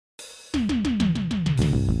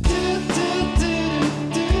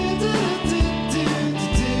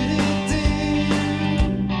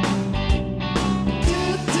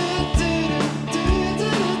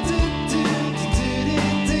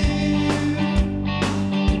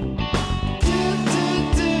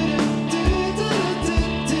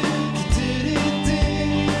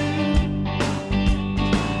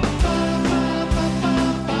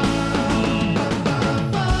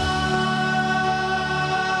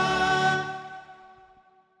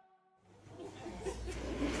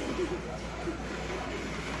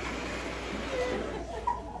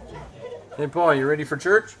Hey, Paul, you ready for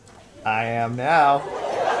church? I am now.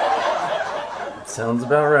 Sounds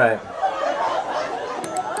about right.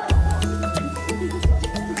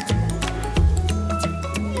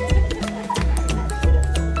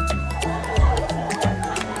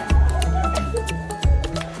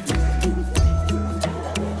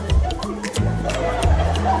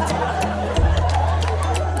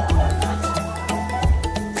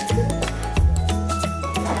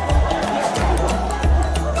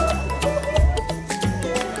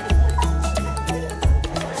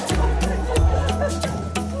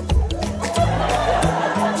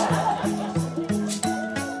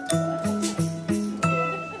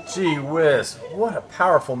 Gee whiz, what a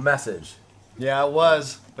powerful message. Yeah, it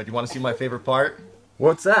was. But you want to see my favorite part?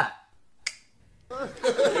 What's that? Yeah,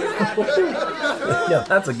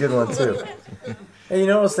 that's a good one too. Hey, you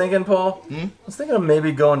know what I was thinking, Paul? I was thinking of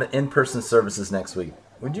maybe going to in-person services next week.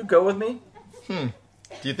 Would you go with me? Do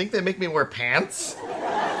you think they make me wear pants?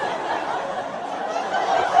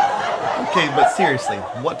 Okay, but seriously,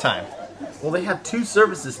 what time? Well, they have two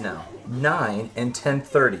services now, 9 and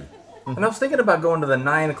 10:30. And I was thinking about going to the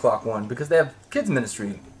 9 o'clock one because they have kids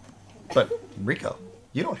ministry. But, Rico,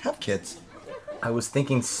 you don't have kids. I was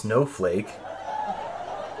thinking Snowflake.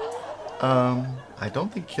 I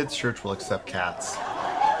don't think kids' church will accept cats.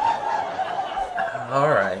 All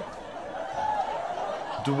right.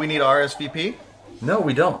 Do we need RSVP? No,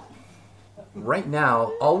 we don't. Right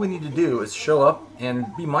now, all we need to do is show up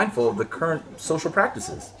and be mindful of the current social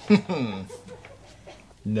practices.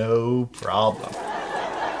 No problem.